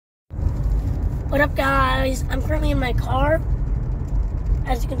What up, guys? I'm currently in my car.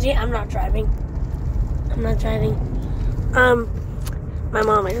 As you can see, I'm not driving. My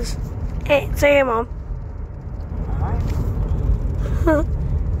mom is. Hey, say hey, Mom. Hi.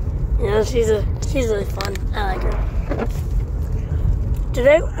 You know, she's really fun. I like her.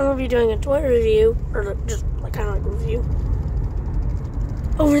 Today, I'm gonna be doing a toy review, or just kind of like review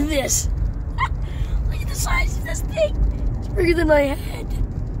over this. Look at the size of this thing. It's bigger than my head.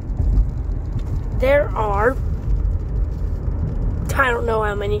 There are, I don't know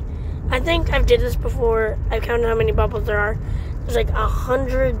how many. I think I've did this before. I've counted how many bubbles there are. There's like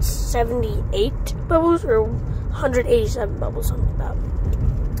 178 bubbles or 187 bubbles, something like that.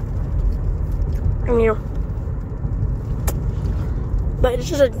 And here. But it's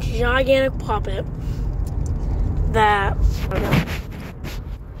just a gigantic Popit that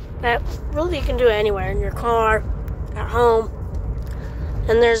really you can do it anywhere, in your car, at home.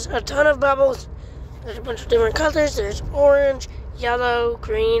 And there's a ton of bubbles. There's a bunch of different colors. There's orange, yellow,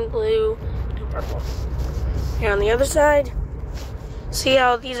 green, blue, and purple. Here on the other side, see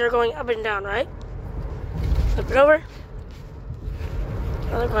how these are going up and down, right? Flip it over.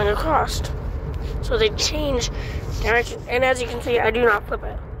 Now they're going across. So they change direction. And as you can see, I do not flip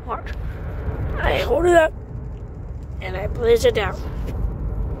it. Watch. I hold it up, and I place it down.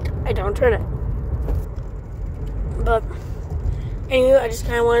 I don't turn it. But anyway, I just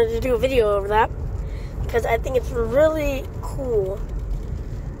kind of wanted to do a video over that because I think it's really cool.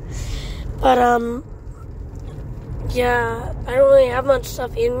 But yeah, I don't really have much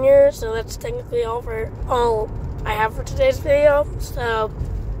stuff in here, so that's technically all I have for today's video. So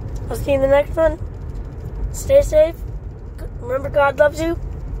I'll see you in the next one. Stay safe. Remember, God loves you.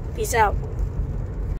 Peace out.